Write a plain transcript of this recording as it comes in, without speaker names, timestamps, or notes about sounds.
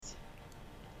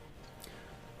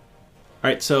All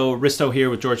right, so Risto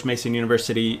here with George Mason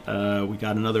University. We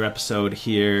got another episode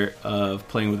here of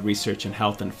Playing with Research in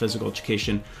Health and Physical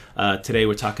Education. Today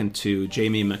we're talking to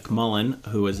Jamie McMullen,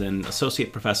 who is an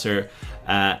associate professor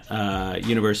at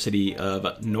University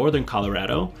of Northern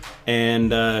Colorado,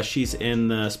 and she's in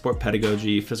the sport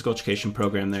pedagogy physical education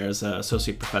program there as an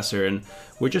associate professor. And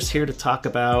we're just here to talk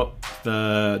about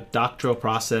the doctoral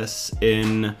process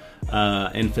in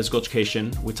physical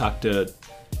education. We talked to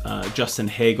Justin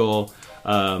Hagel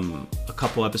a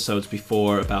couple episodes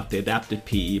before about the adapted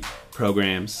PE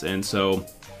programs, and so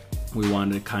we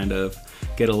wanted to kind of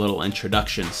get a little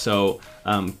introduction. So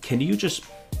can you just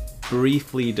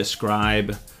briefly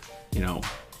describe,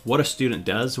 what a student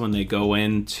does when they go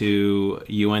into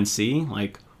UNC?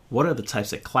 Like, what are the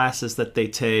types of classes that they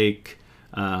take?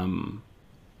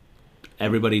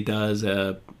 Everybody does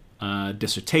a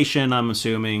dissertation, I'm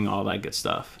assuming, all that good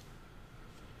stuff.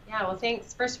 Yeah, well,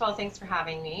 thanks. First of all, thanks for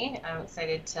having me. I'm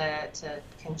excited to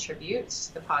contribute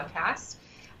to the podcast.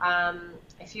 I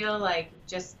feel like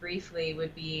just briefly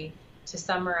would be to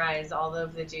summarize all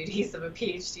of the duties of a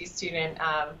PhD student,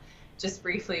 just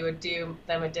briefly would do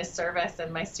them a disservice,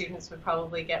 and my students would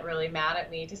probably get really mad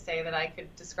at me to say that I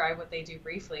could describe what they do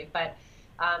briefly. But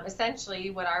essentially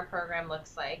what our program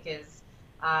looks like is,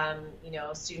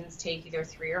 students take either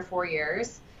 3 or 4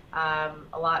 years.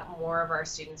 A lot more of our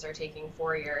students are taking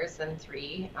 4 years than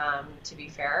 3, to be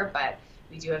fair, but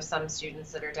we do have some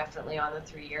students that are definitely on the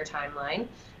 3-year timeline,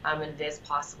 and it is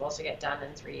possible to get done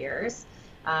in 3 years.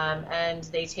 And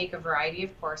they take a variety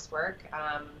of coursework.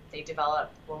 They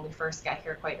develop, when we first get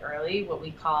here quite early, what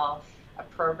we call a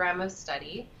program of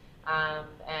study,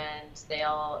 and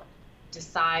they'll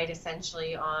decide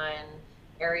essentially on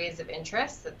areas of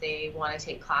interest that they want to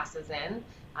take classes in.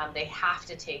 They have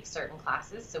to take certain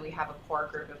classes, so we have a core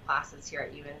group of classes here at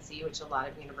UNC, which a lot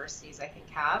of universities, I think,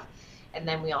 have, and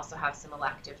then we also have some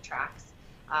elective tracks.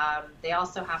 They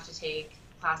also have to take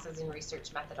classes in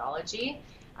research methodology,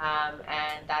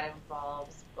 and that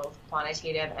involves both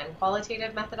quantitative and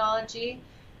qualitative methodology.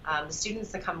 The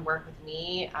students that come work with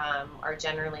me are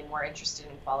generally more interested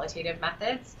in qualitative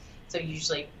methods, so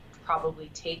usually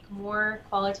probably take more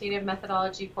qualitative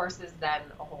methodology courses than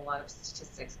a whole lot of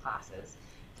statistics classes,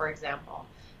 for example.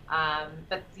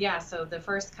 But yeah, so the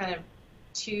first kind of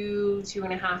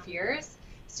 2.5 years,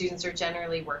 students are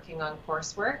generally working on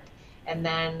coursework, and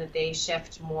then they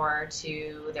shift more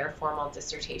to their formal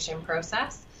dissertation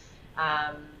process.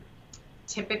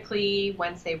 Typically,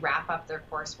 once they wrap up their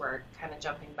coursework, kind of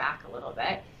jumping back a little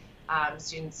bit,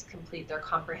 students complete their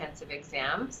comprehensive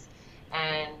exams.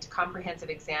 And comprehensive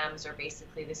exams are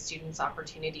basically the student's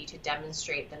opportunity to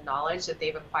demonstrate the knowledge that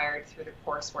they've acquired through the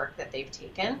coursework that they've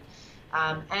taken,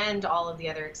 and all of the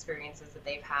other experiences that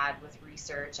they've had with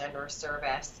research and or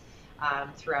service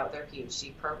throughout their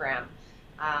PhD program.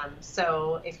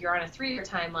 So if you're on a 3-year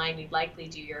timeline, you'd likely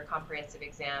do your comprehensive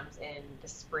exams in the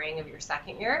spring of your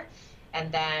 2nd year, and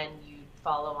then you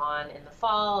follow on in the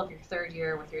fall of your 3rd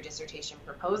year with your dissertation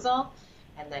proposal,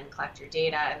 and then collect your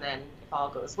data, and then if all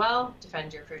goes well,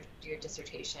 defend your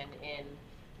dissertation in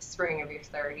the spring of your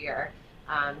 3rd year.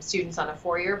 Students on a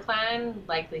 4-year plan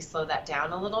likely slow that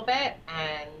down a little bit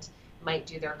and might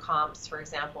do their comps, for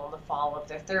example, in the fall of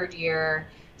their 3rd year,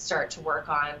 start to work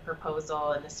on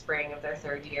proposal in the spring of their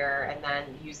 3rd year, and then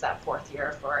use that 4th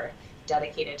year for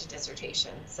dedicated to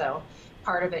dissertation. So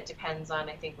part of it depends on,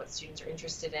 I think, what students are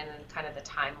interested in and kind of the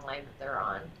timeline that they're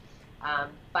on.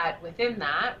 But within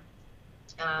that,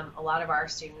 a lot of our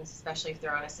students, especially if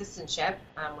they're on assistantship,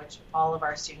 which all of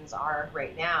our students are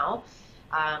right now,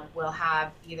 will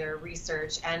have either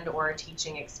research and or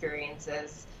teaching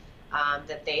experiences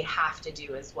that they have to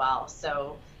do as well.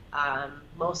 So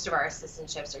most of our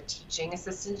assistantships are teaching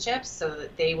assistantships, so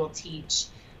that they will teach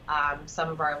some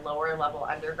of our lower level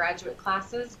undergraduate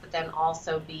classes, but then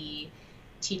also be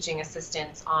teaching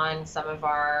assistants on some of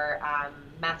our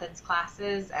methods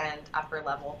classes and upper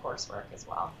level coursework as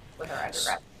well with our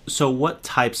undergrad. So what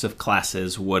types of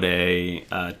classes would a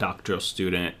doctoral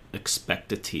student expect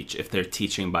to teach if they're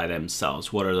teaching by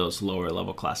themselves? What are those lower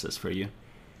level classes for you?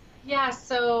 Yeah,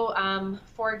 so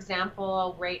for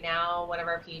example, right now, one of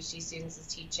our PhD students is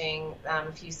teaching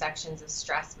a few sections of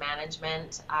stress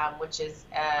management, which is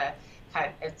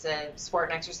it's a sport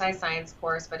and exercise science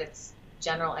course, but it's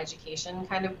general education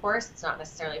kind of course. It's not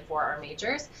necessarily for our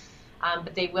majors.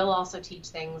 But they will also teach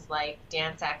things like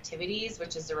dance activities,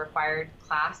 which is a required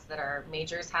class that our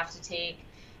majors have to take.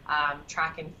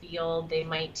 Track and field, they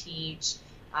might teach.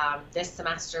 This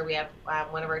semester, we have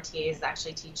one of our TAs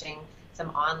actually teaching some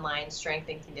online strength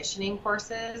and conditioning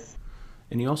courses.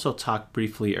 And you also talked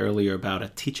briefly earlier about a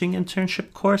teaching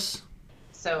internship course.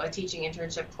 so a teaching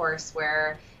internship course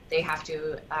where they have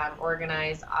to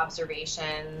organize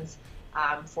observations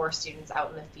for students out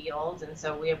in the field. And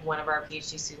so we have one of our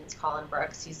PhD students, Colin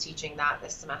Brooks, he's teaching that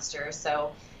this semester.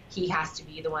 So he has to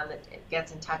be the one that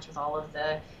gets in touch with all of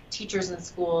the teachers in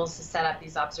schools to set up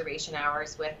these observation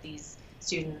hours with these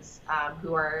students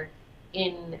who are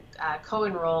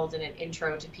co-enrolled in an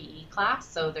intro to PE class.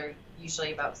 So they're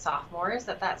usually about sophomores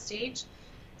at that stage.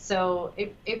 So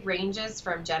it ranges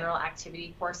from general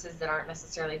activity courses that aren't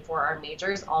necessarily for our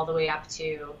majors all the way up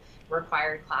to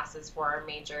required classes for our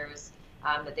majors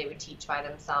that they would teach by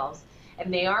themselves.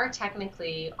 And they are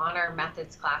technically, on our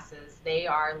methods classes, they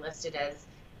are listed as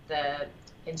the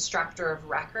instructor of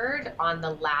record on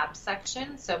the lab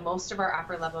section. So most of our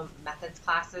upper level methods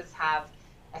classes have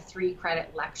a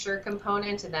 3-credit lecture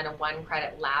component and then a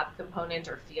 1-credit lab component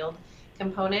or field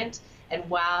component. And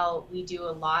while we do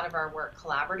a lot of our work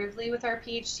collaboratively with our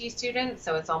PhD students,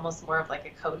 so it's almost more of like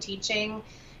a co-teaching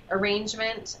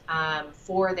arrangement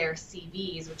for their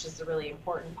CVs, which is the really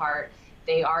important part,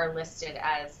 they are listed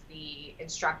as the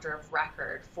instructor of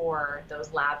record for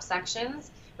those lab sections,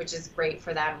 which is great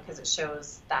for them because it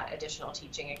shows that additional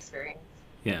teaching experience.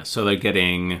 Yeah, so they're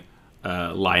getting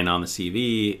line on the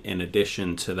CV in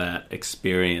addition to that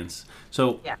experience.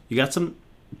 So yeah. You got some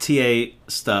TA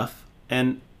stuff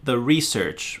and the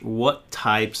research. What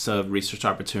types of research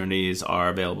opportunities are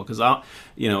available? Because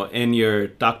in your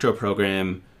doctoral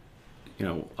program,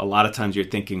 a lot of times you're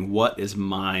thinking, what is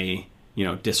my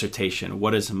dissertation?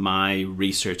 What is my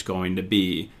research going to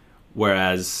be?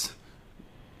 Whereas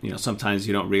sometimes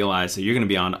you don't realize that you're going to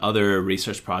be on other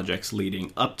research projects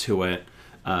leading up to it.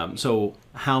 So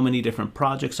how many different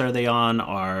projects are they on?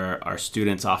 Are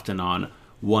students often on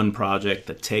one project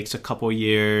that takes a couple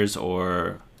years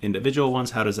or individual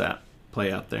ones? How does that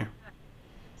play out there?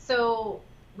 So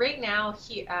right now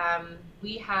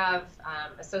we have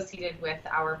associated with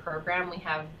our program, we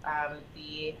have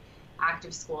the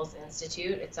Active Schools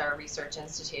Institute. It's our research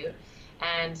institute.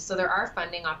 And so there are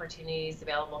funding opportunities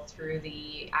available through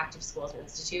the Active Schools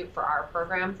Institute for our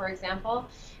program, for example.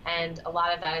 And a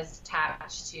lot of that is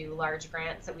attached to large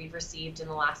grants that we've received in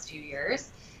the last few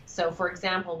years. So for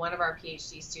example, one of our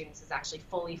PhD students is actually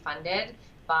fully funded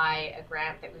by a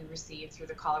grant that we received through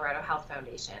the Colorado Health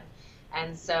Foundation.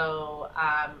 And so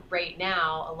right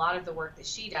now, a lot of the work that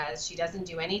she doesn't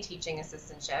do any teaching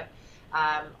assistantship.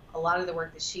 A lot of the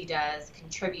work that she does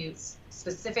contributes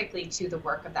specifically to the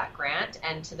work of that grant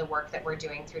and to the work that we're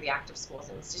doing through the Active Schools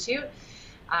Institute.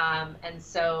 And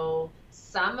so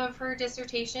some of her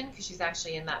dissertation, because she's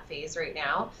actually in that phase right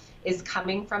now, is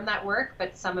coming from that work,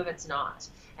 but some of it's not.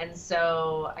 And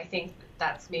so I think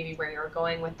that's maybe where you're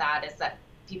going with that, is that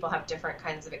people have different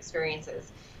kinds of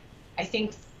experiences. I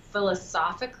think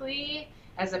philosophically,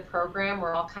 as a program,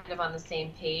 we're all kind of on the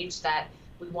same page that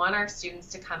we want our students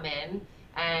to come in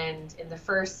and in the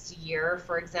first year,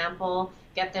 for example,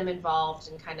 get them involved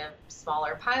in kind of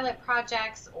smaller pilot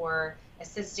projects or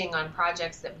assisting on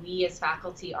projects that we as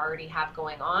faculty already have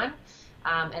going on.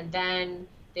 And then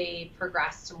they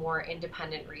progress to more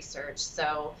independent research.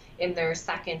 So in their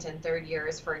second and third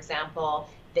years, for example,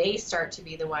 they start to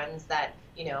be the ones that,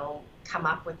 come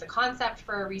up with the concept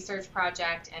for a research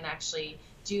project and actually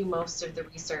do most of the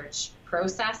research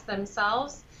process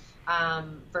themselves.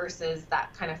 Versus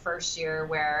that kind of first year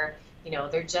where,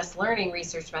 they're just learning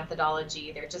research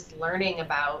methodology, they're just learning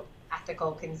about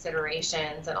ethical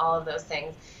considerations and all of those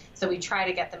things. So we try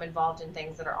to get them involved in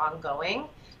things that are ongoing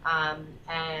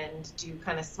and do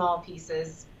kind of small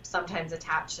pieces, sometimes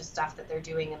attached to stuff that they're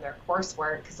doing in their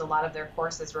coursework, because a lot of their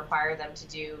courses require them to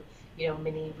do,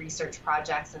 mini research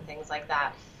projects and things like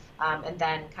that, and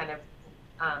then kind of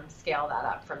scale that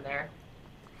up from there.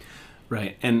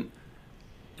 Right. And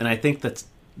I think that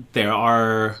there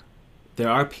are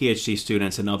PhD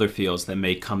students in other fields that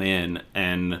may come in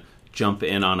and jump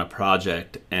in on a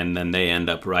project and then they end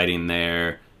up writing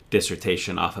their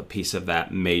dissertation off a piece of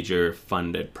that major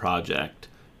funded project.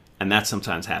 And that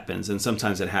sometimes happens. And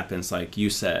sometimes it happens, like you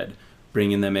said,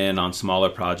 bringing them in on smaller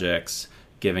projects,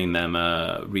 giving them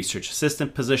a research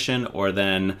assistant position, or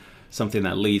then something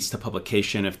that leads to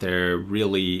publication if they're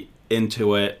really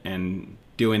into it and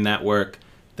doing that work,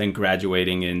 then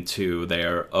graduating into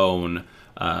their own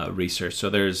research. So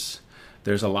there's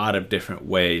a lot of different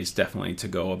ways definitely to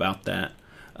go about that.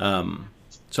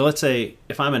 So let's say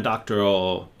if I'm a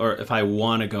doctoral, or if I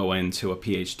want to go into a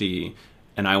PhD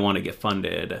and I want to get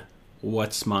funded,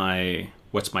 what's my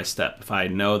step? If I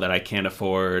know that I can't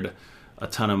afford a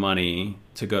ton of money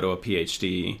to go to a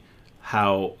PhD,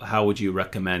 how would you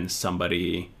recommend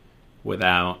somebody,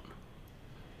 without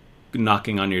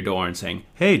knocking on your door and saying,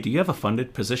 hey, do you have a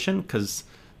funded position? Because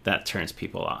that turns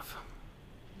people off.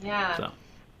 Yeah. So.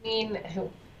 I mean,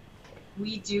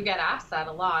 we do get asked that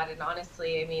a lot. And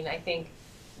honestly, I mean, I think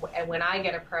when I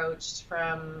get approached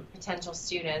from potential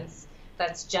students,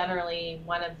 that's generally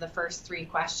one of the first 3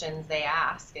 questions they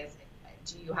ask is,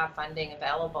 do you have funding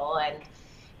available? And,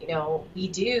 you know, we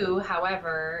do.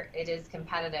 However, it is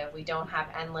competitive. We don't have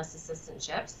endless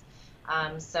assistantships.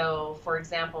 So, for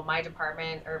example, my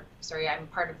department, I'm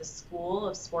part of the School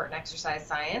of Sport and Exercise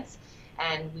Science,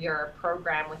 and we are a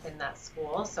program within that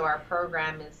school. So our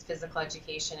program is physical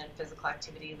education and physical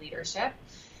activity leadership.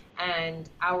 And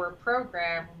our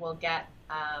program will get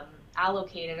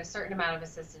allocated a certain amount of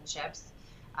assistantships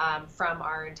from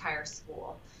our entire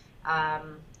school.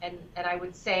 And I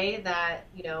would say that,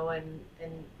 you know, and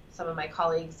some of my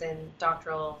colleagues in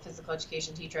doctoral physical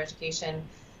education, teacher education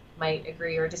might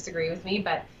agree or disagree with me,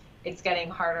 but it's getting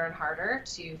harder and harder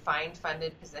to find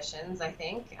funded positions, I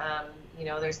think. You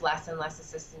know, there's less and less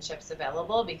assistantships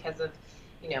available because of,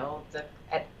 you know, the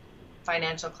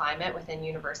financial climate within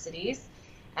universities.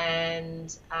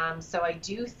 And so I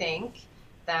do think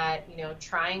that, you know,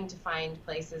 trying to find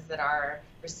places that are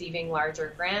receiving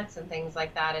larger grants and things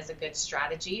like that is a good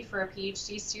strategy for a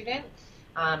PhD student,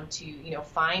 to, you know,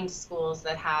 find schools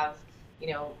that have, you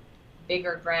know,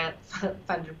 bigger grant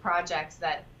funded projects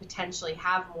that potentially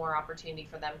have more opportunity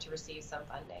for them to receive some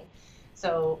funding.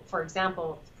 So, for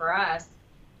example, for us,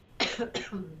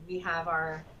 we have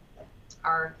our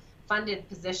funded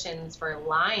positions for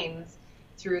lines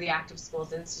through the Active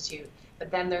Schools Institute,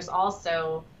 but then there's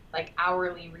also like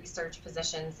hourly research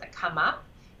positions that come up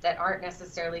that aren't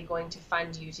necessarily going to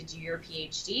fund you to do your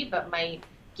PhD, but might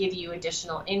give you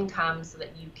additional income so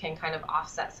that you can kind of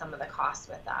offset some of the costs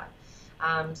with that.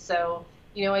 So,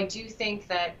 you know, I do think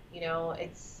that, you know,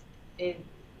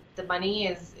 the money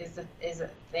is a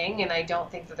thing, and I don't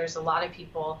think that there's a lot of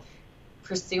people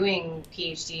pursuing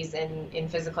PhDs in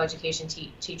physical education,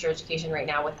 teacher education right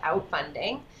now without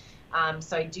funding.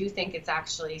 So I do think it's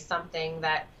actually something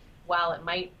that, while it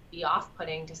might be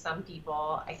off-putting to some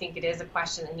people, I think it is a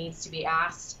question that needs to be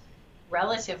asked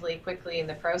relatively quickly in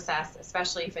the process,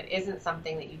 especially if it isn't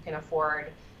something that you can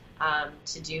afford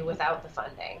to do without the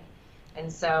funding.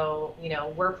 And so, you know,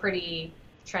 we're pretty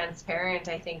transparent,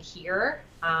 I think, here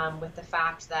with the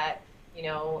fact that, you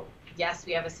know, yes,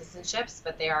 we have assistantships,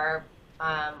 but they are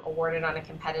awarded on a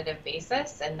competitive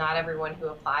basis, and not everyone who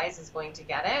applies is going to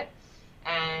get it.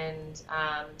 And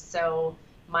so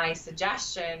my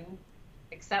suggestion,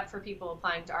 except for people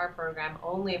applying to our program,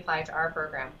 only apply to our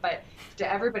program. But to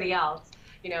everybody else,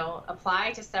 you know,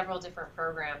 apply to several different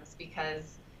programs,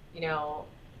 because, you know,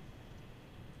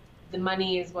 the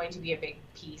money is going to be a big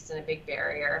piece and a big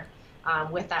barrier.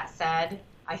 With that said,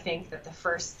 I think that the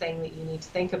first thing that you need to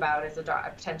think about as a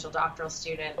potential doctoral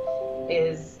student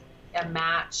is a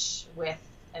match with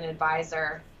an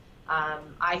advisor.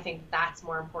 I think that's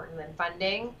more important than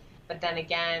funding. But then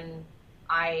again,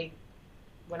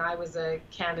 when I was a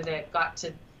candidate, got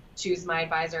to choose my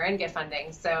advisor and get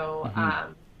funding. So,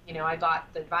 you know, I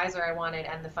got the advisor I wanted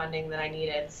and the funding that I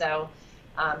needed. So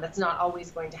that's not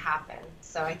always going to happen.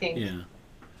 So I think, you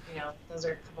know, those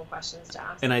are a couple questions to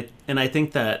ask. And I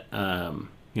think that,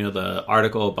 you know, the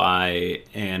article by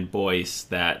Ann Boyce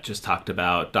that just talked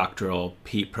about doctoral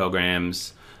PEAT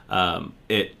programs,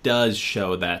 it does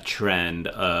show that trend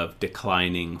of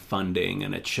declining funding,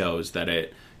 and it shows that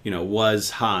it, you know, was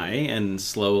high, and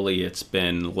slowly it's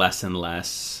been less and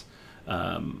less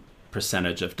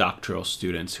percentage of doctoral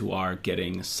students who are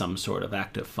getting some sort of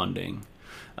active funding,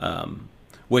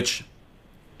 which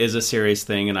is a serious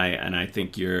thing. And I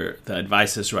think the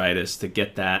advice is right, is to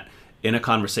get that in a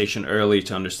conversation early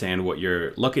to understand what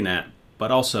you're looking at, but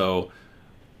also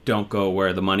don't go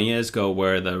where the money is, go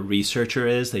where the researcher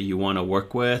is that you want to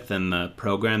work with and the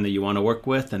program that you want to work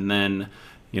with, and then,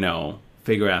 you know,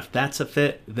 figure out if that's a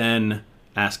fit, then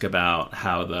ask about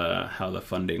how the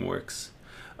funding works.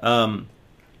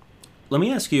 Let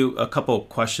me ask you a couple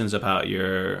questions about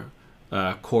your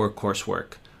core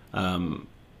coursework.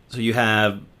 So you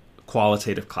have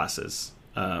qualitative classes.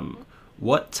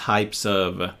 What types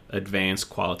of advanced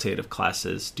qualitative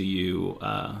classes do you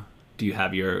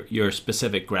have your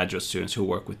specific graduate students who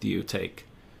work with you take?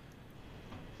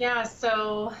 Yeah,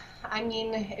 so I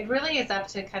mean, it really is up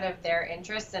to kind of their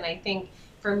interests. And I think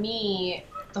for me,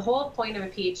 the whole point of a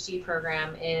PhD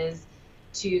program is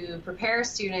to prepare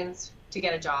students to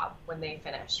get a job when they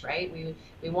finish, right?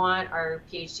 We want our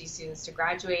PhD students to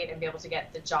graduate and be able to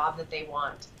get the job that they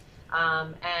want.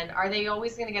 And are they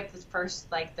always going to get the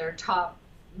first, like their top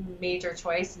major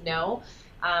choice? No.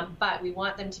 But we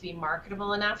want them to be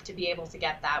marketable enough to be able to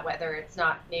get that, whether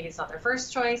maybe it's not their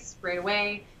first choice right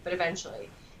away, but eventually.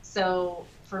 So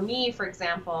for me, for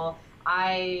example,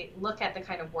 I look at the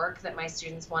kind of work that my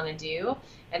students want to do,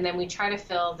 and then we try to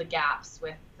fill the gaps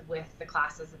with the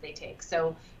classes that they take.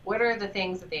 So what are the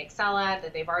things that they excel at,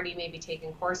 that they've already maybe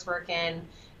taken coursework in?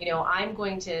 I'm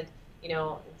going to,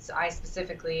 I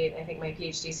specifically, I think my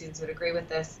PhD students would agree with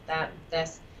this, that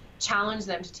this challenge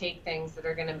them to take things that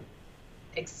are going to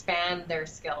expand their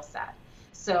skill set.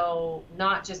 So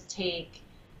not just take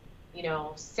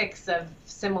 6 of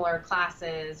similar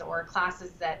classes or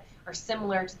classes that are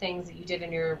similar to things that you did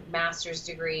in your master's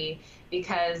degree,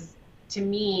 because to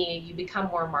me, you become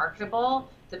more marketable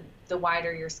the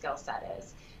wider your skill set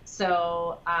is.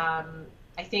 So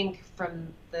I think from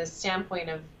the standpoint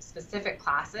of specific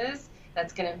classes,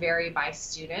 that's going to vary by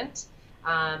student.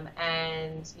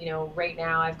 And right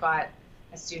now I've got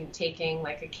a student taking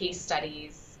like a case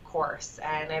studies course,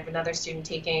 and I have another student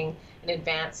taking an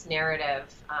advanced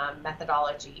narrative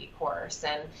methodology course.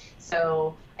 And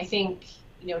so I think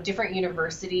different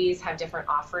universities have different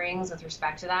offerings with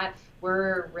respect to that.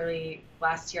 We're really,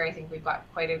 last year I think we've got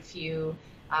quite a few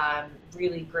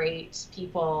really great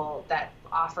people that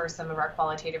offer some of our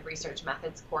qualitative research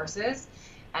methods courses,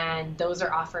 and those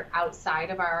are offered outside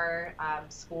of our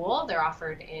school. They're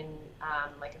offered in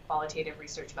like a qualitative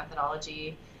research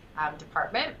methodology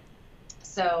department.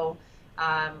 So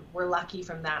we're lucky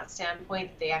from that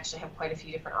standpoint. They actually have quite a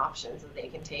few different options that they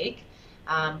can take.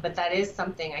 But that is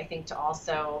something I think to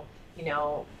also,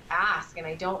 ask. And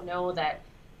I don't know that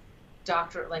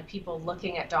people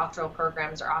looking at doctoral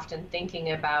programs are often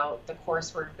thinking about the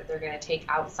coursework that they're going to take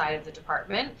outside of the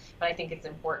department. But I think it's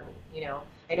important.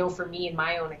 I know for me in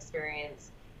my own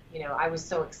experience, I was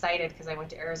so excited because I went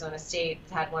to Arizona State,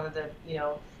 had one of the,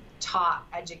 top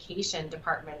education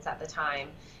departments at the time.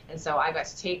 And so I got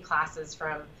to take classes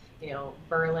from,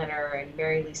 Berliner and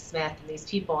Mary Lee Smith and these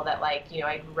people that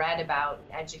I'd read about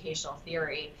in educational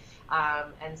theory.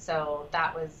 And so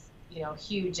that was,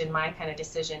 huge in my kind of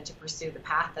decision to pursue the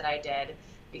path that I did,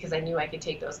 because I knew I could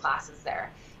take those classes there.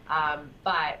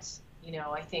 But,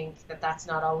 I think that that's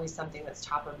not always something that's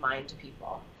top of mind to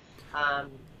people.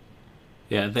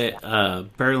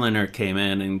 Berliner came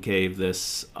in and gave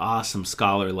this awesome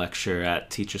scholar lecture at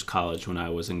Teachers College when I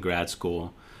was in grad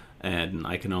school, and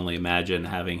I can only imagine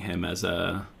having him as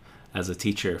a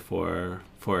teacher for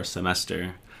a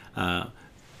semester.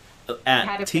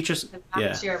 At Teachers,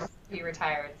 last year before he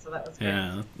retired, so that was great.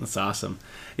 Yeah, that's awesome.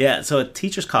 Yeah, so at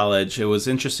Teachers College, it was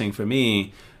interesting for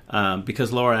me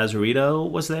because Laura Azarito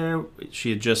was there.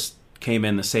 She had just came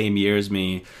in the same year as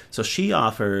me, so she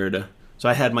offered. So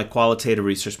I had my qualitative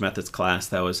research methods class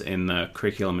that was in the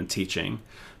curriculum and teaching,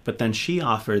 but then she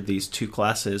offered these 2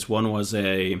 classes. One was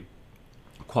a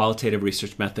qualitative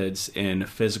research methods in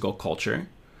physical culture,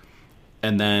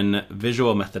 and then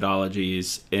visual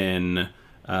methodologies in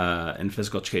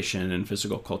physical education and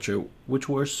physical culture, which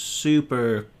were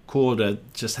super cool to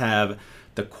just have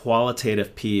the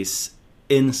qualitative piece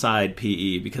inside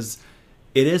PE, because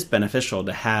it is beneficial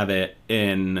to have it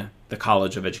in the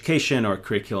College of Education or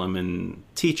curriculum and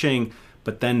teaching,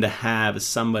 but then to have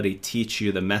somebody teach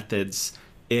you the methods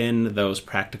in those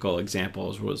practical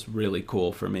examples was really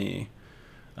cool for me.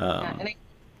 And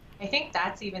I think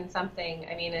that's even something,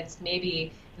 it's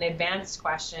maybe an advanced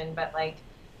question, but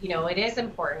it is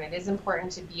important. It is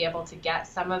important to be able to get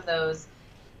some of those,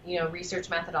 research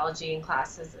methodology and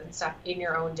classes and stuff in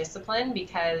your own discipline,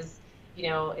 because,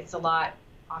 it's a lot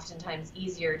oftentimes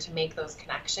easier to make those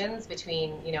connections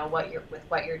between,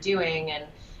 what you're doing and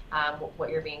what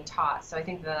you're being taught. So I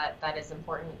think that is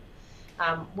important.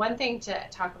 One thing to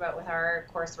talk about with our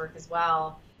coursework as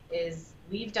well is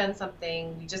we've done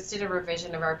something. We just did a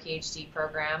revision of our PhD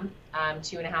program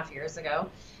 2.5 years ago.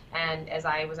 And as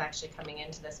I was actually coming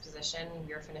into this position,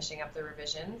 we were finishing up the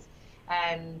revisions,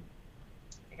 and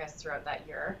I guess throughout that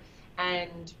year.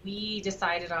 And we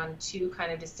decided on 2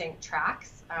 kind of distinct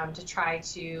tracks to try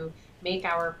to make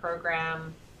our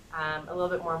program a little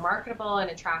bit more marketable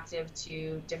and attractive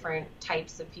to different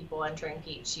types of people entering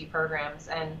PhD programs.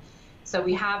 And so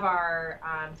we have our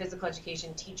physical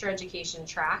education, teacher education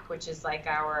track, which is like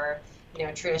our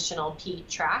traditional PEAT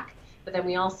track. But then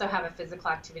we also have a physical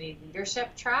activity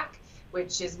leadership track,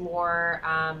 which is more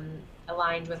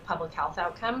aligned with public health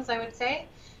outcomes, I would say.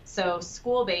 So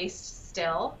school-based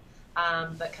still,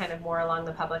 but kind of more along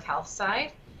the public health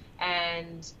side.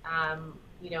 And,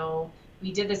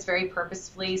 we did this very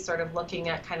purposefully, sort of looking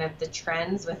at kind of the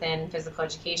trends within physical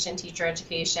education, teacher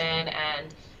education, and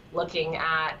looking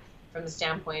at from the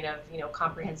standpoint of,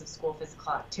 comprehensive school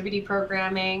physical activity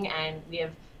programming. And we have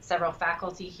several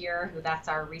faculty here who that's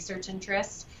our research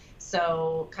interest.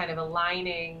 So kind of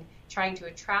aligning, trying to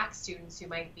attract students who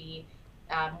might be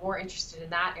more interested in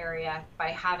that area by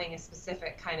having a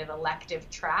specific kind of elective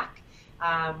track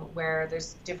where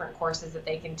there's different courses that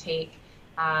they can take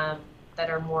that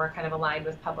are more kind of aligned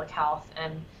with public health.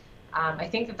 And I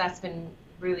think that that's been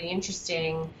really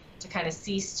interesting to kind of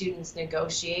see students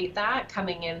negotiate that,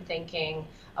 coming in thinking,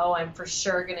 oh, I'm for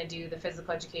sure going to do the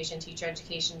physical education, teacher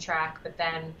education track, but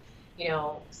then,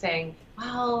 saying,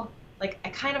 well, like I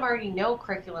kind of already know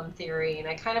curriculum theory and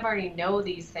I kind of already know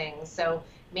these things. So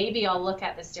maybe I'll look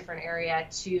at this different area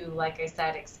to, like I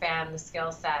said, expand the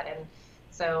skill set. And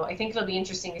so I think it'll be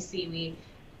interesting to see. We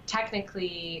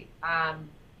technically,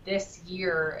 this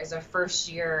year is our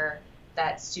first year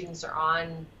that students are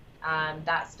on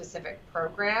that specific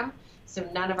program. So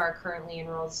none of our currently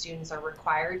enrolled students are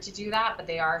required to do that, but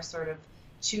they are sort of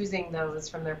choosing those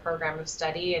from their program of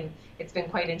study. And it's been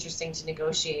quite interesting to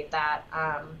negotiate that,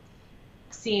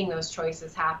 seeing those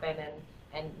choices happen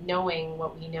and knowing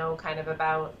what we know kind of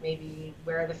about maybe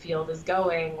where the field is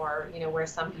going or, where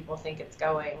some people think it's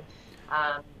going.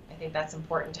 I think that's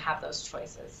important to have those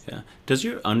choices. Yeah. Does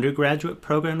your undergraduate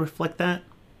program reflect that?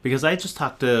 Because I just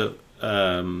talked to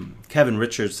Kevin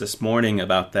Richards this morning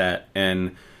about that,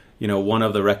 and one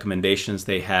of the recommendations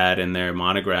they had in their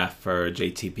monograph for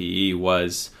JTPE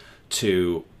was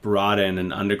to broaden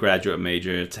an undergraduate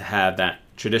major to have that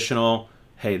traditional,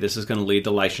 hey, this is going to lead to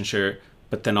licensure,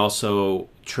 but then also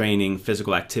training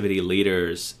physical activity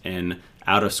leaders in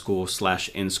out-of-school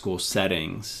 / in-school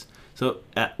settings. So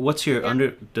what's your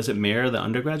does it mirror the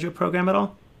undergraduate program at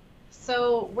all?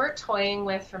 So we're toying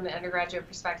with, from the undergraduate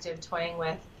perspective,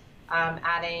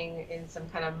 adding in some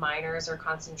kind of minors or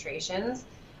concentrations.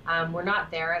 We're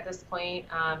not there at this point.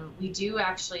 We do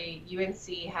actually,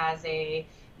 UNC has a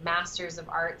Master's of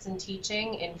Arts in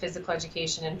Teaching in Physical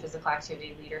Education and Physical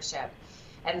Activity Leadership.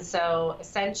 And so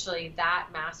essentially that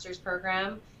master's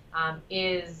program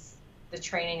is the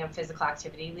training of physical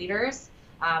activity leaders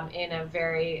in a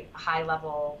very high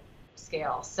level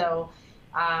scale. So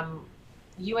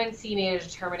UNC made a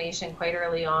determination quite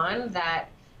early on that,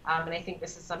 and I think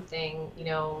this is something,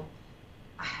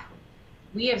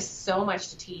 we have so much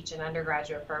to teach in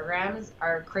undergraduate programs.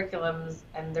 Our curriculums,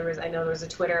 and I know there was a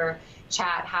Twitter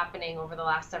chat happening over the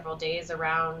last several days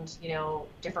around,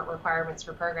 different requirements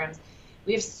for programs.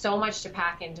 We have so much to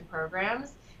pack into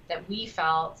programs that we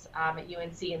felt at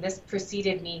UNC, and this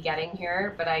preceded me getting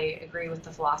here, but I agree with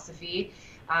the philosophy,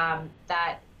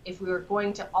 that if we were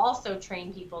going to also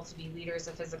train people to be leaders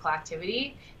of physical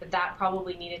activity, that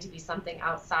probably needed to be something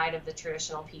outside of the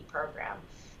traditional PEAT program.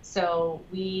 So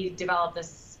we developed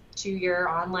this 2-year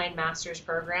online master's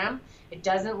program. It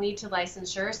doesn't lead to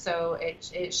licensure, so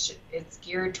it's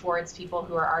geared towards people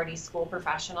who are already school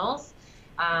professionals.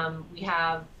 We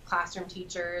have classroom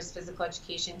teachers, physical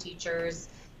education teachers,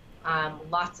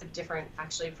 lots of different,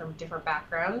 actually from different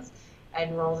backgrounds,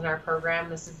 enrolled in our program.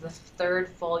 This is the 3rd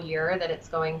full year that it's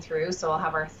going through, so we'll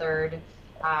have our 3rd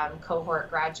cohort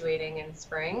graduating in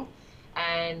spring.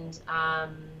 And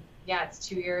it's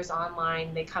 2 years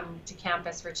online. They come to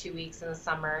campus for 2 weeks in the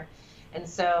summer. And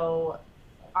so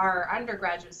our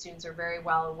undergraduate students are very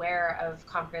well aware of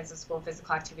comprehensive school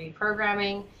physical activity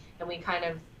programming, and we kind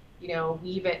of,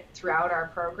 weave it throughout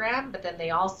our program, but then they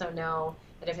also know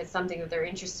that if it's something that they're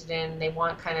interested in, they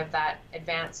want kind of that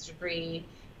advanced degree,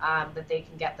 that they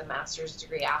can get the master's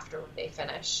degree after they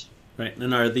finish. Right.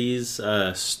 And are these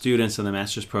students in the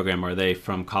master's program, are they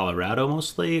from Colorado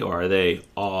mostly, or are they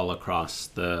all across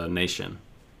the nation?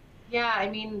 Yeah, I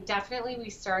mean, definitely we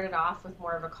started off with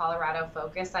more of a Colorado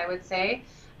focus, I would say.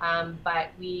 But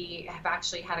we have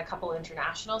actually had a couple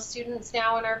international students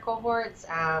now in our cohorts.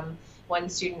 One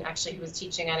student actually who was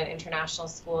teaching at an international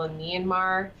school in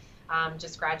Myanmar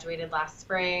just graduated last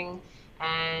spring.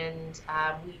 And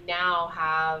we now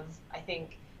have, I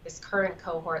think, this current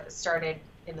cohort that started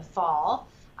in the fall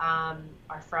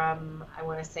are from, I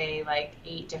want to say, like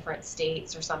 8 different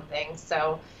states or something.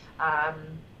 So, I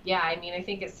mean, I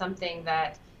think it's something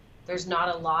that there's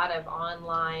not a lot of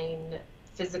online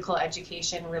physical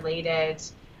education related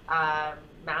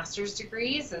master's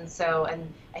degrees. And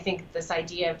I think this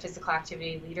idea of physical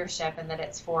activity leadership, and that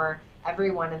it's for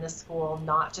everyone in the school,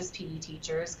 not just PE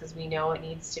teachers, because we know it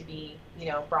needs to be,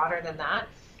 broader than that.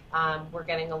 We're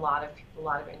getting a lot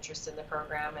of interest in the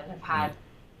program and have had,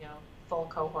 full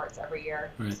cohorts every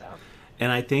year. Right. So.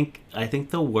 And I think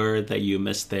the word that you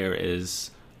missed there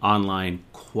is online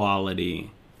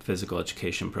quality physical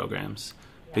education programs,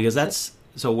 because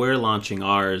so we're launching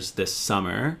ours this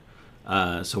summer.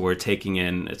 So we're taking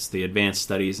it's the Advanced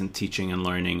Studies in Teaching and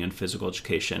Learning and Physical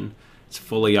Education. It's a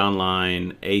fully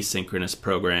online, asynchronous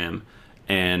program,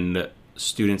 and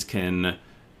students can,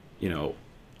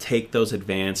 take those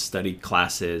advanced study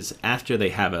classes after they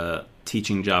have a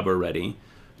teaching job already,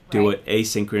 do it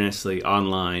asynchronously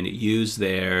online, use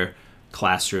their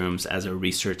classrooms as a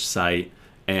research site,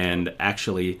 and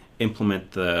actually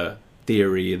implement the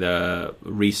theory, the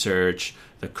research,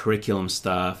 the curriculum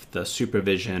stuff, the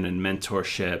supervision and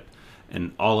mentorship,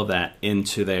 and all of that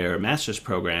into their master's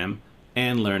program,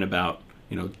 and learn about,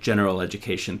 general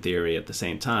education theory at the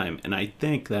same time. And I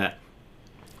think that,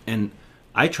 and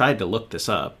I tried to look this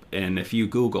up, and if you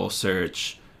Google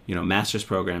search, master's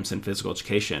programs in physical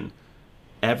education,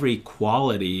 every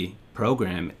quality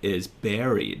program is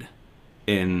buried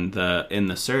in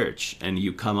the search, and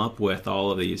you come up with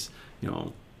all of these,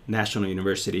 National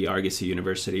University, Argosy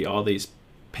University, all these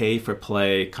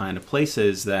pay-for-play kind of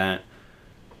places that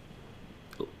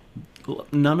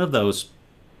none of those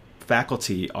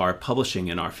faculty are publishing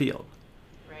in our field.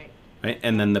 Right?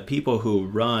 And then the people who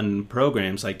run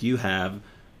programs, like you have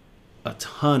a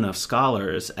ton of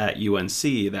scholars at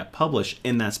UNC that publish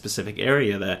in that specific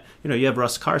area, that, you have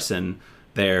Russ Carson,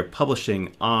 they're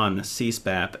publishing on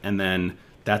CSPAP, and then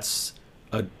that's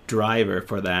a driver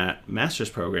for that master's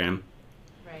program.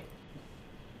 Right.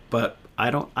 But I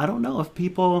don't know if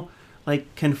people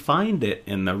can find it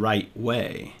in the right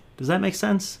way. Does that make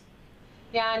sense?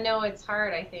 Yeah, no, it's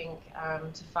hard, I think,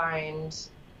 to find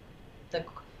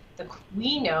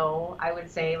we know, I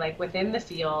would say, within the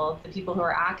field, the people who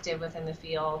are active within the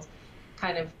field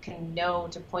kind of can know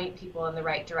to point people in the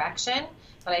right direction.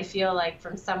 But I feel like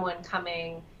from someone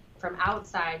coming from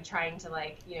outside trying to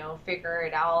figure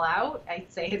it all out,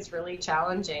 I'd say it's really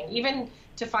challenging. Even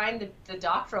to find the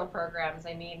doctoral programs.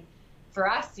 I mean, for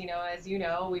us, as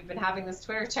we've been having this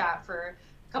Twitter chat for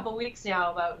a couple weeks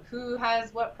now about who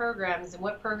has what programs and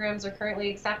what programs are currently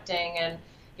accepting, and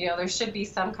there should be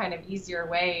some kind of easier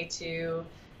way to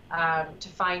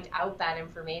find out that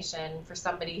information for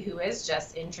somebody who is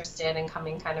just interested in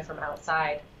coming kind of from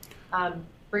outside.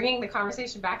 Bringing the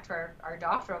conversation back to our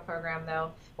doctoral program,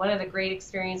 though, one of the great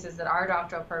experiences that our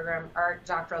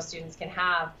doctoral students can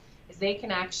have is they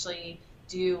can actually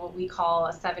do what we call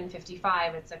a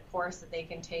 755. It's a course that they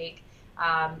can take,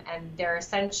 and they're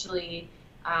essentially,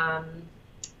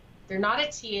 they're not a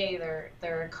TA,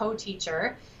 they're a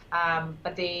co-teacher,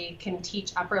 but they can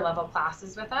teach upper level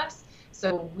classes with us.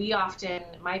 So we often,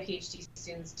 my PhD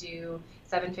students do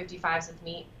 755s with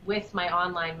me with my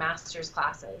online master's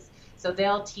classes. So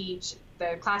they'll teach,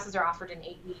 the classes are offered in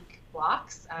 8-week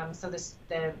blocks. So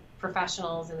the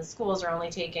professionals in the schools are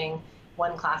only taking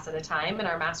one class at a time in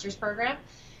our master's program.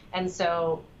 And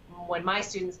so when my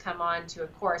students come on to a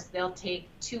course, they'll take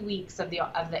 2 weeks of the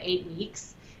 8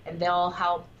 weeks, and they'll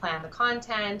help plan the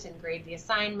content and grade the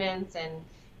assignments and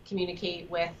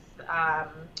communicate with our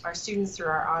students through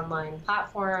our online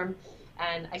platform.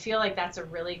 And I feel like that's a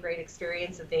really great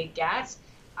experience that they get,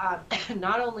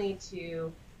 not only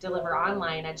to deliver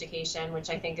online education, which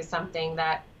I think is something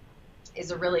that is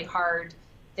a really hard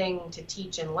thing to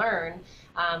teach and learn,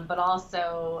 but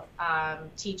also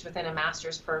teach within a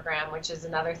master's program, which is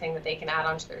another thing that they can add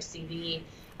onto their CV,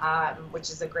 which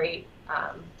is a great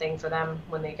thing for them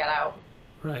when they get out.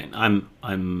 Right.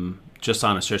 I'm just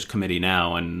on a search committee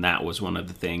now, and that was one of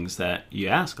the things that you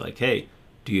ask, hey,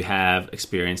 do you have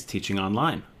experience teaching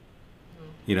online?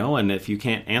 Mm-hmm. And if you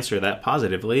can't answer that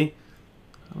positively,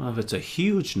 I don't know if it's a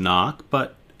huge knock,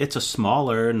 but it's a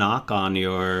smaller knock on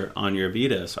your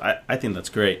vita. So I think that's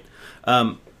great.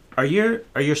 Are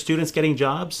your students getting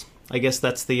jobs? I guess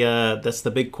that's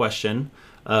the big question.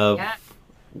 Yeah.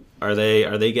 Are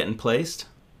they getting placed?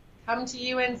 Come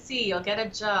to UNC, you'll get a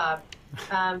job.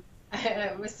 I'm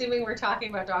assuming we're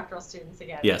talking about doctoral students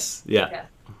again. Yes. Yeah. Yes.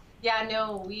 Yeah.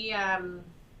 No, we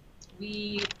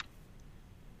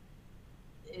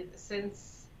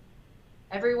since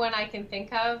everyone I can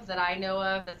think of that I know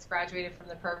of that's graduated from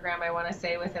the program, I want to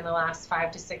say within the last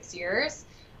 5 to 6 years,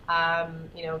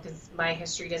 because my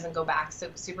history doesn't go back so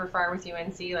super far with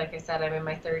UNC. Like I said, I'm in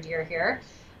my 3rd year here.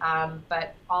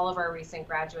 But all of our recent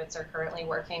graduates are currently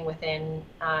working within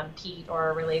PEAT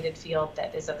or a related field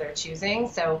that is of their choosing.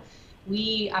 So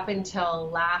we, up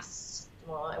until I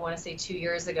want to say 2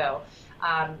 years ago,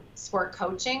 sport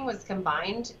coaching was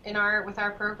combined with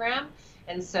our program.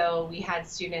 And so we had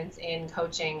students in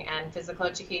coaching and physical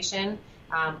education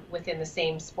within the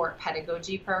same sport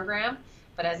pedagogy program.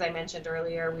 But as I mentioned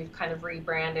earlier, we've kind of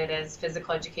rebranded as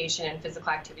physical education and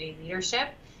physical activity leadership.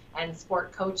 And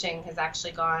sport coaching has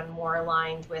actually gone more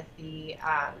aligned with the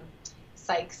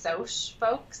psych-soc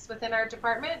folks within our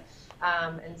department.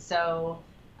 And so,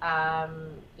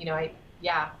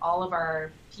 all of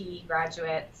our PE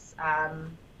graduates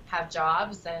have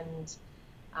jobs, and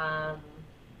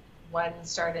one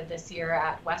started this year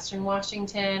at Western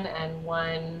Washington and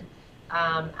one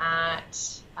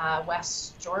at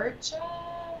West Georgia,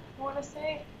 I want to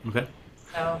say. Okay.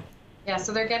 So, yeah,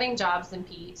 so they're getting jobs in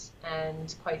Pete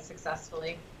and quite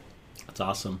successfully. That's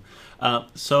awesome.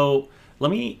 So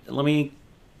let me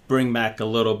bring back a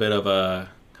little bit of a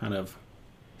kind of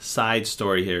side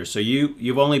story here. So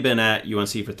you've only been at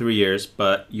UNC for 3 years,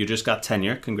 but you just got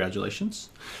tenure. Congratulations.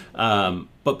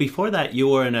 But before that, you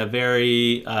were in a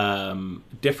very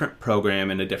different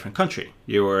program in a different country.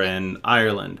 You were in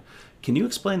Ireland. Can you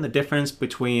explain the difference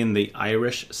between the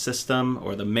Irish system,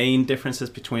 or the main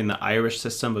differences between the Irish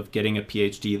system of getting a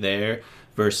PhD there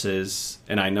versus,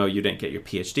 and I know you didn't get your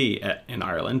PhD in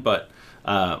Ireland, but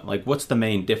like what's the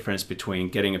main difference between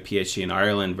getting a PhD in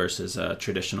Ireland versus a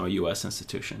traditional U.S.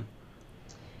 institution?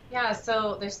 Yeah,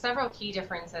 so there's several key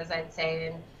differences, I'd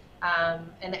say,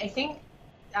 and I think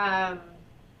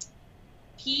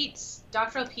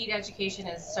doctoral Pete education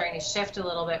is starting to shift a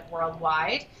little bit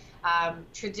worldwide.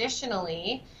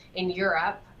 Traditionally in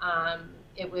Europe,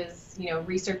 it was,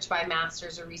 research by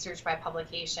masters or research by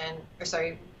publication,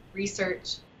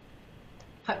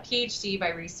 PhD by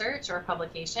research or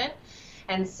publication.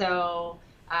 And so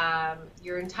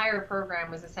your entire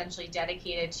program was essentially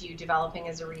dedicated to you developing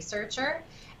as a researcher.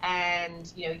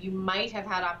 And, you might have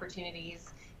had opportunities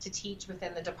to teach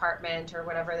within the department or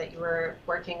whatever that you were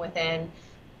working within.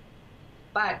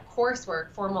 But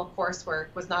formal coursework,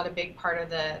 was not a big part of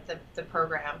the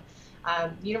program.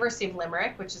 University of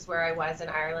Limerick, which is where I was in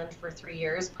Ireland for 3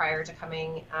 years prior to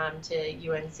coming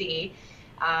to UNC,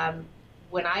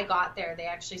 when I got there, they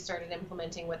actually started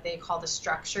implementing what they call the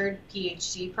structured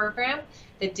PhD program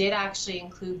that did actually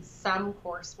include some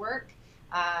coursework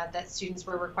that students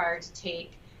were required to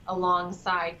take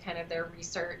alongside kind of their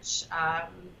research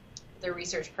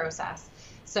process.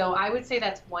 So I would say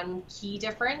that's one key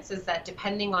difference, is that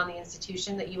depending on the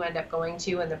institution that you end up going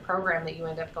to and the program that you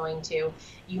end up going to,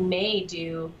 you may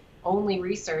do only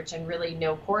research and really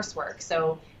no coursework.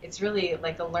 So it's really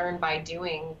like a learn by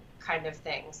doing kind of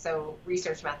thing. So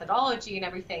research methodology and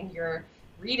everything you're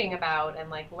reading about and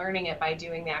like learning it by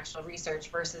doing the actual research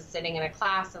versus sitting in a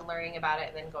class and learning about it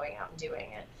and then going out and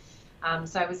doing it.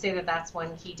 So I would say that that's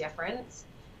one key difference.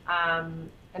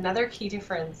 Another key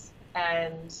difference,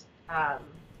 and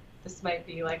this might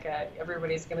be like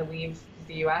everybody's going to leave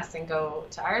the U.S. and go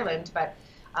to Ireland, but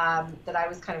that I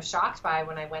was kind of shocked by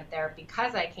when I went there,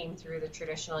 because I came through the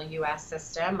traditional U.S.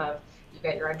 system of you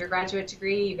get your undergraduate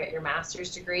degree, you get your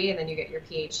master's degree, and then you get your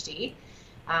PhD.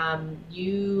 At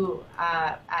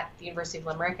the University of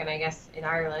Limerick, and I guess in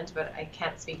Ireland, but I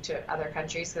can't speak to other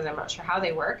countries because I'm not sure how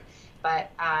they work, but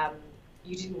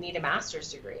you didn't need a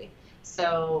master's degree.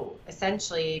 So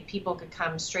essentially, people could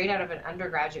come straight out of an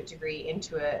undergraduate degree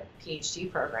into a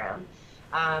PhD program.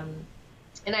 And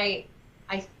I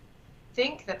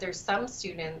think that there's some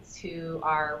students who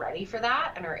are ready for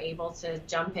that and are able to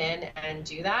jump in and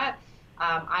do that.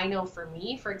 I know for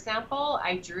me, for example,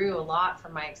 I drew a lot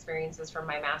from my experiences from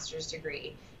my master's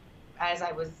degree as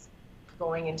I was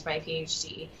going into my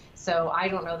PhD. So I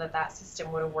don't know that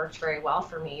system would have worked very well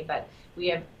for me, but we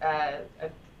have a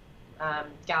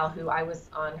gal who I was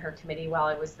on her committee while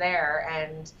I was there,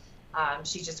 and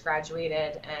she just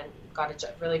graduated and got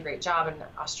a really great job in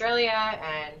Australia,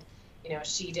 and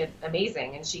she did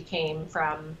amazing, and she came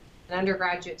from an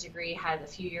undergraduate degree, had a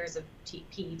few years of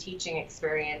PE teaching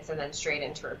experience, and then straight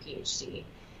into her PhD.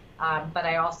 But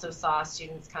I also saw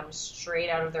students come straight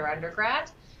out of their undergrad,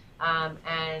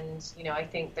 and I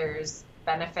think there's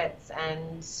benefits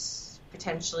and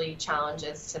potentially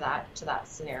challenges to that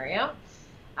scenario.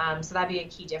 So that'd be a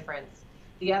key difference.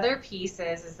 The other piece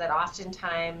is that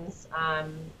oftentimes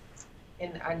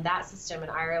in that system in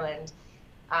Ireland,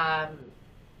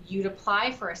 you'd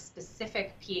apply for a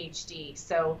specific PhD.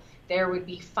 So there would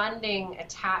be funding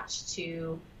attached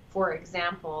to, for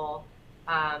example,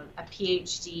 a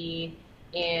PhD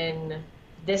in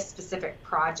this specific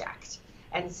project.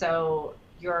 And so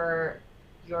your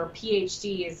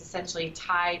PhD is essentially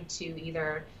tied to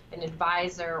either an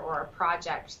advisor or a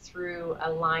project through a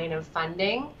line of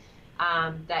funding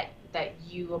that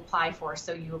you apply for.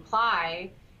 So you apply,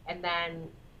 and then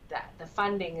the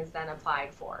funding is then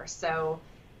applied for. So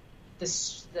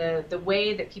the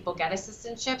way that people get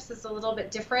assistantships is a little bit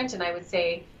different, and I would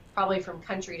say probably from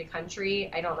country to country.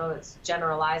 I don't know if it's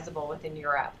generalizable within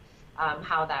Europe,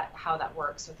 how that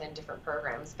works within different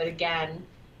programs. But again,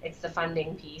 it's the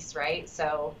funding piece, right?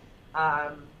 So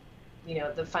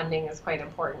the funding is quite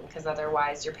important, because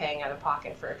otherwise you're paying out of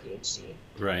pocket for a PhD.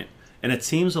 Right. And it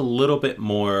seems a little bit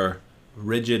more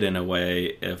rigid in a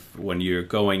way if when you're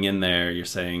going in there, you're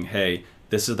saying, hey,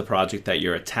 this is the project that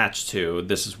you're attached to,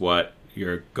 this is what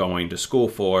you're going to school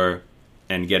for,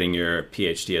 and getting your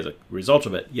PhD as a result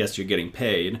of it. Yes, you're getting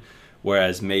paid,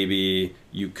 whereas maybe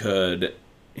you could,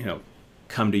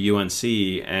 come to UNC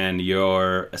and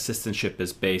your assistantship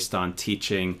is based on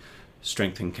teaching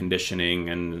strength and conditioning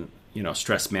and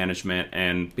stress management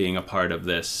and being a part of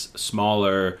this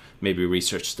smaller maybe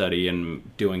research study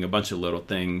and doing a bunch of little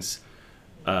things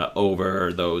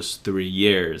over those 3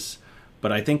 years.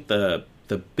 But I think the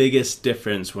biggest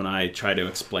difference when I try to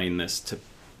explain this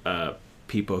to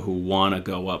people who want to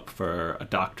go up for a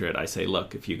doctorate, I say,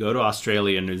 look, if you go to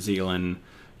Australia, New Zealand,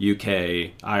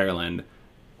 UK, Ireland,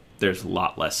 there's a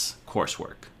lot less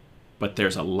coursework, but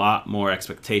there's a lot more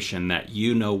expectation that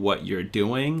you know what you're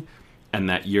doing and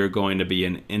that you're going to be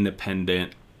an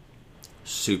independent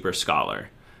super scholar.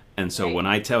 And so when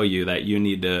I tell you that you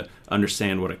need to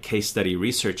understand what a case study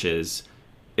research is,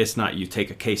 it's not you take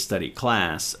a case study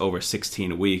class over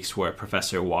 16 weeks where a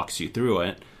professor walks you through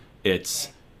it. It's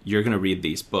you're going to read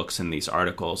these books and these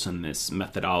articles and this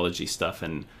methodology stuff,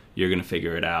 and you're going to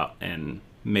figure it out. And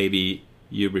maybe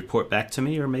you report back to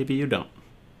me, or maybe you don't.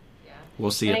 Yeah.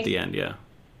 We'll see at the end, yeah.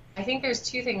 I think there's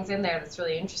two things in there that's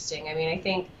really interesting. I mean, I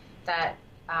think that,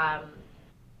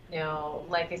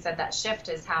 like I said, that shift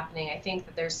is happening. I think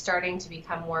that there's starting to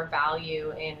become more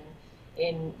value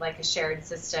in like a shared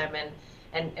system.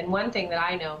 And one thing that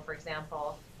I know, for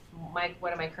example,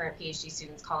 one of my current PhD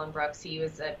students, Colin Brooks, he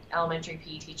was an elementary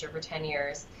PE teacher for 10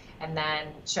 years and then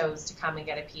chose to come and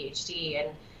get a PhD.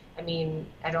 And I mean,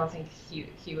 I don't think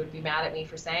he would be mad at me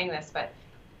for saying this, but,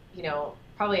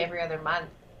 probably every other month,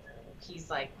 he's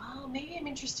like, well, maybe I'm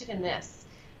interested in this.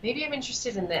 Maybe I'm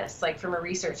interested in this, like from a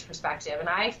research perspective. And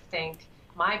I think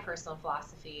my personal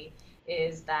philosophy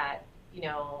is that,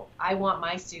 I want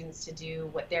my students to do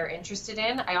what they're interested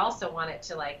in. I also want it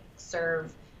to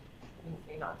serve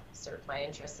my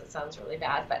interests. That sounds really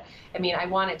bad, but I mean, I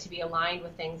want it to be aligned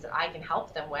with things that I can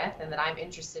help them with and that I'm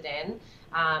interested in,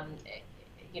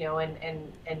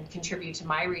 and contribute to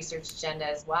my research agenda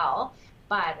as well.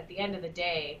 But at the end of the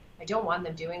day, I don't want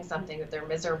them doing something that they're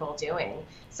miserable doing.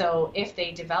 So if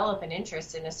they develop an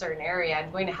interest in a certain area,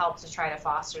 I'm going to help to try to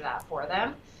foster that for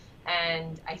them.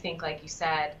 And I think, like you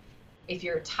said, if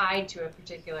you're tied to a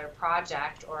particular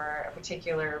project or a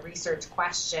particular research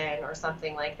question or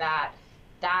something like that,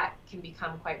 that can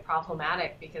become quite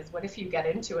problematic, because what if you get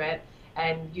into it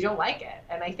and you don't like it?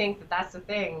 And I think that that's the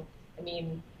thing. I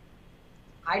mean,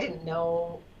 I didn't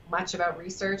know much about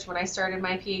research when I started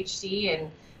my PhD, and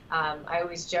I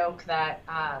always joke that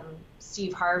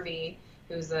Steve Harvey,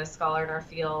 who's a scholar in our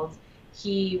field,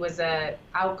 he was an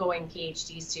outgoing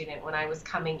PhD student when I was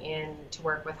coming in to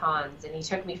work with Hans, and he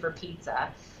took me for pizza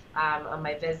on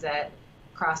my visit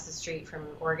across the street from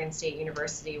Oregon State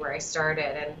University where I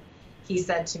started, and he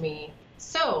said to me,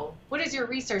 so what is your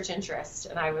research interest?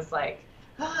 And I was like,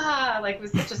 it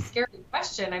was such a scary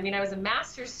question. I mean, I was a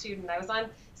master's student. I was on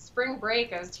spring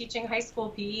break. I was teaching high school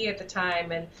PE at the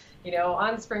time, and,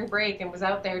 on spring break, and was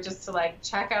out there just to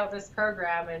check out this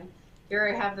program. And here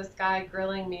I have this guy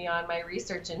grilling me on my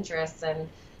research interests. And,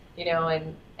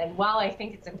 and while I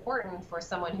think it's important for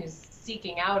someone who's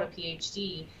seeking out a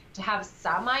PhD to have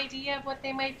some idea of what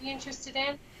they might be interested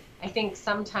in, I think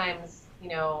sometimes,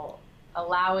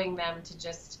 allowing them to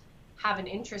just have an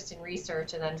interest in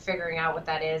research and then figuring out what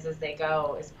that is as they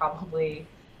go is probably,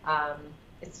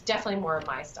 it's definitely more of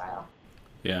my style.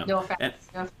 Yeah. No offense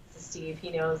to Steve. He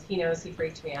knows he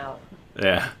freaked me out.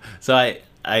 Yeah. So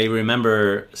I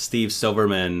remember Steve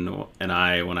Silverman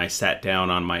and when I sat down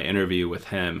on my interview with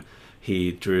him,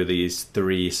 he drew these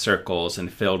 3 circles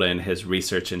and filled in his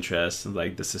research interests.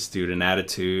 Like, this is student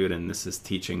attitude, and this is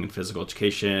teaching and physical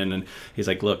education. And he's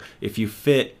like, look, if you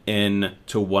fit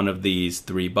into one of these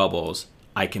 3 bubbles,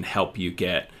 I can help you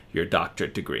get your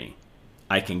doctorate degree.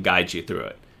 I can guide you through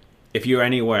it. If you're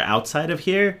anywhere outside of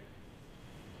here,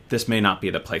 this may not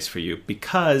be the place for you,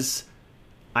 because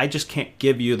I just can't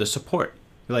give you the support.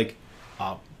 Like,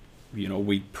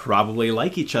 we probably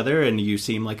like each other and you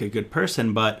seem like a good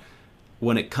person, but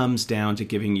when it comes down to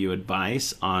giving you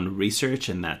advice on research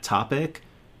and that topic,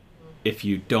 if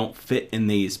you don't fit in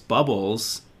these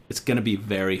bubbles, it's going to be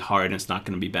very hard and it's not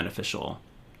going to be beneficial.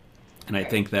 And I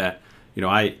think that,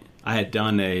 I had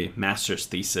done a master's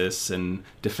thesis and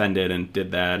defended and did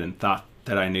that and thought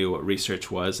that I knew what research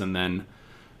was. And then,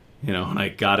 when I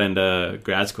got into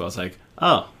grad school, I was like,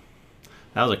 oh,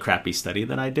 that was a crappy study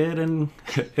that I did in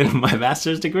my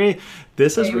master's degree.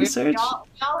 This is research.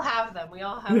 We all have them. We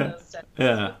all have those studies.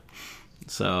 Yeah.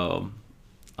 So,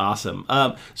 awesome.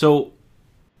 So,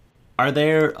 are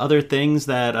there other things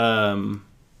that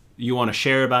you want to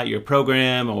share about your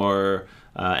program, or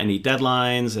any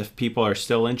deadlines? If people are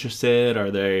still interested,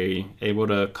 are they able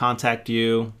to contact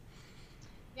you?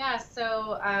 Yeah,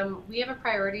 so we have a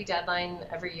priority deadline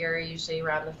every year, usually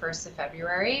around the 1st of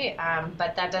February,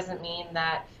 but that doesn't mean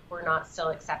that we're not still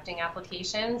accepting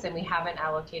applications, and we haven't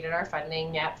allocated our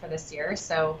funding yet for this year.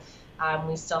 So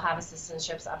we still have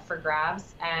assistantships up for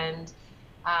grabs, and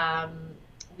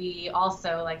we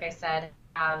also, like I said,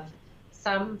 have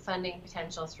some funding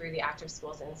potential through the Active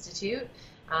Schools Institute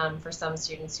for some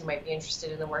students who might be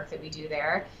interested in the work that we do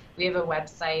there. We have a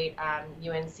website,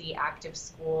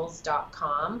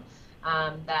 uncactiveschools.com,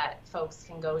 that folks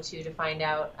can go to find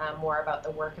out more about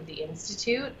the work of the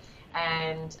Institute.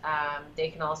 And they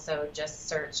can also just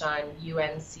search on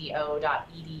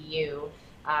unco.edu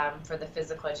for the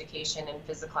Physical Education and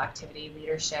Physical Activity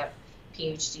Leadership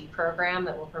PhD program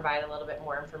that will provide a little bit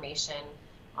more information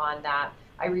on that.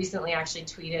 I recently actually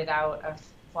tweeted out a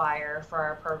flyer for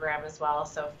our program as well,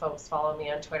 so if folks follow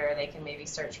me on Twitter, they can maybe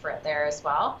search for it there as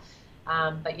well.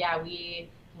 But yeah,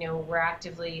 we're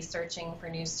actively searching for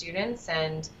new students,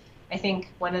 and I think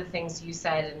one of the things you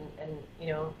said, and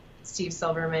Steve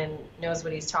Silverman knows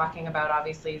what he's talking about.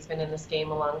 Obviously, he's been in this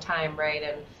game a long time, right?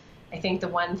 And I think the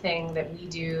one thing that we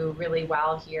do really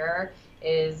well here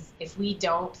is if we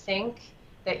don't think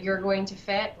that you're going to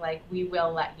fit, like, we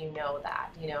will let you know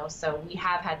that, So we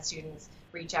have had students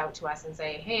reach out to us and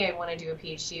say, hey, I want to do a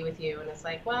PhD with you. And it's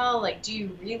like, well, like, do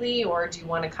you really, or do you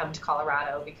want to come to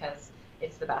Colorado because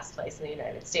it's the best place in the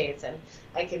United States? And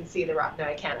I can see no,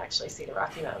 I can't actually see the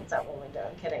Rocky Mountains out the window.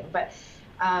 I'm kidding. But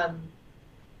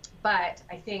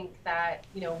I think that,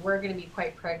 we're going to be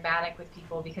quite pragmatic with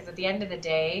people, because at the end of the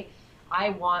day, I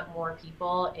want more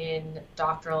people in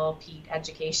doctoral PED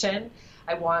education.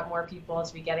 I want more people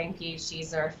to be getting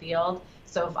PhDs in our field.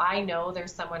 So if I know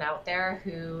there's someone out there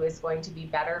who is going to be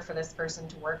better for this person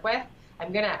to work with,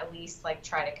 I'm going to at least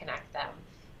try to connect them,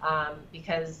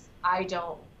 because I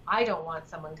don't want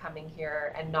someone coming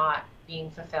here and not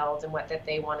being fulfilled in what that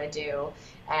they want to do,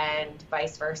 and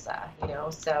vice versa,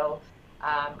 So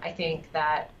I think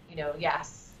that,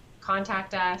 yes,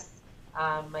 contact us.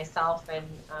 Myself and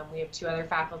we have two other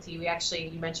faculty. You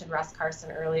mentioned Russ Carson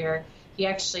earlier. He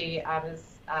actually has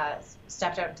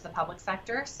stepped out into the public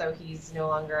sector, so he's no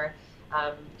longer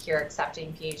here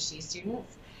accepting PhD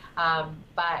students.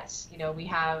 But we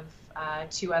have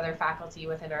two other faculty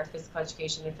within our physical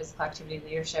education and physical activity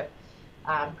leadership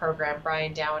program,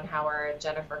 Brian Dowenhauer and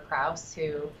Jennifer Krause,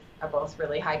 who are both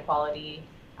really high quality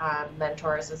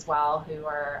mentors as well, who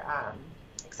are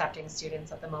accepting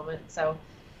students at the moment. So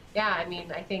yeah,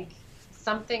 I think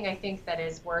something that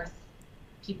is worth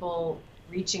people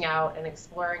reaching out and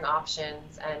exploring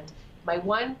options. And my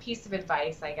one piece of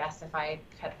advice, I guess, if I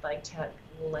could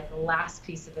last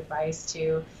piece of advice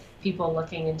to people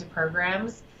looking into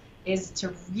programs, is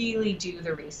to really do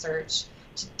the research.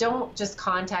 Don't just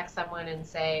contact someone and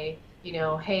say,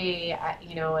 hey,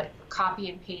 copy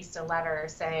and paste a letter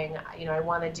saying, I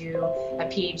want to do a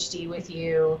PhD with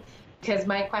you. Because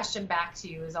my question back to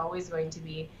you is always going to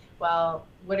be, well,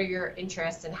 what are your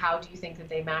interests and how do you think that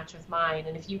they match with mine?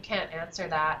 And if you can't answer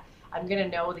that, I'm going to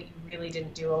know that you really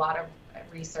didn't do a lot of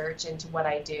research into what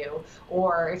I do.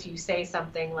 Or if you say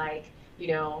something like,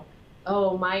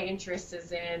 oh, my interest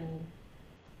is in,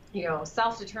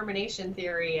 self-determination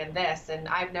theory and this, and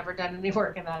I've never done any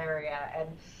work in that area. And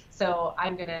so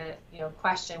I'm going to,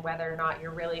 question whether or not you're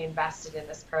really invested in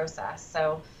this process.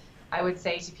 So I would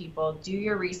say to people, do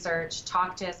your research,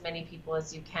 talk to as many people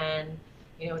as you can,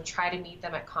 try to meet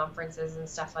them at conferences and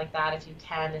stuff like that if you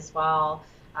can as well.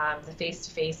 The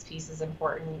face-to-face piece is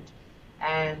important.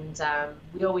 And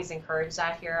we always encourage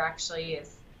that here, actually,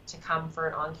 is to come for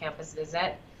an on-campus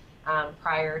visit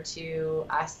prior to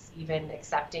us even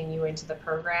accepting you into the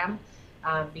program,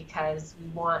 because we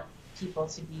want people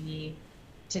to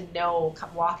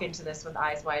walk into this with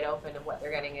eyes wide open of what they're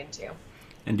getting into.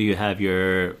 And do you have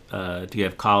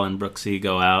Colin Brooksy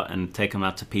go out and take them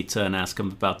out to pizza and ask them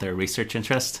about their research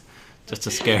interest, just to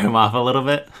scare him off a little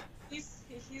bit? He's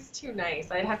too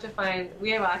nice. I'd have to find. We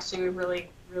have actually a really,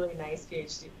 really nice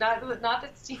PhD. Not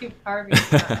that Steve Harvey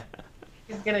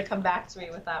is going to come back to me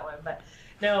with that one, but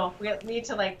no, we need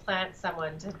to plant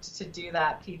someone to do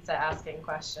that pizza asking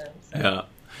questions. So. Yeah.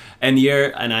 And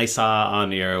I saw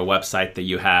on your website that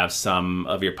you have some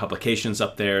of your publications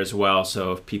up there as well.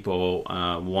 So if people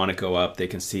want to go up, they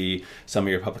can see some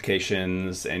of your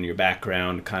publications and your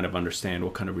background, kind of understand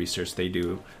what kind of research they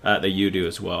do, that you do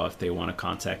as well, if they want to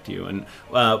contact you. And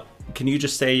can you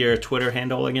just say your Twitter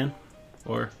handle again,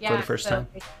 for the first time?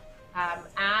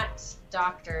 At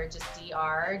Dr. just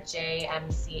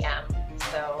DRJMCM.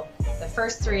 So the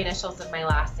first three initials of my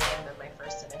last name and my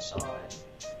first initial.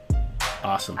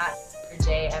 Awesome. At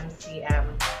JMCM.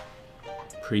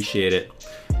 Appreciate it.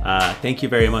 Thank you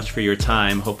very much for your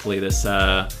time. Hopefully this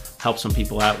helps some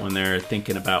people out when they're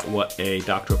thinking about what a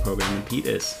doctoral program in PEAT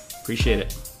is. Appreciate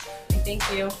it. Thank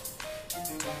you.